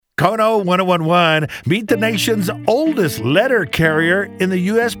Kono 1011, meet the nation's oldest letter carrier in the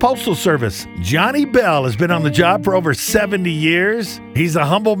U.S. Postal Service. Johnnie Bell has been on the job for over 70 years. He's a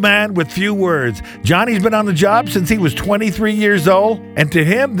humble man with few words. Johnny's been on the job since he was 23 years old, and to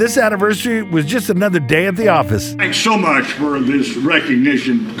him, this anniversary was just another day at the office. Thanks so much for this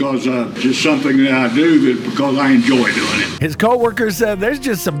recognition because just something that I do because I enjoy doing it. His co-workers said there's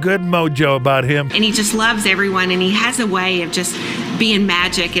just some good mojo about him. And he just loves everyone, and he has a way of just being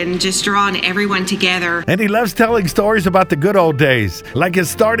magic and just drawing everyone together. And he loves telling stories about the good old days. Like his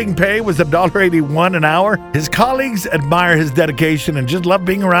starting pay was $1.81 an hour. His colleagues admire his dedication and just love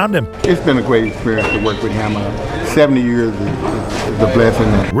being around him. It's been a great experience to work with him. 70 years is a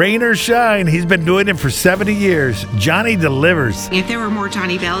blessing. Rain or shine, he's been doing it for 70 years. Johnny delivers. If there were more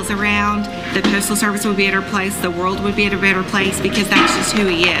Johnnie Bells around, the Postal Service would be a better place, the world would be at a better place, because that's just who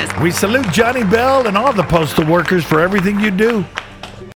he is. We salute Johnnie Bell and all the postal workers for everything you do.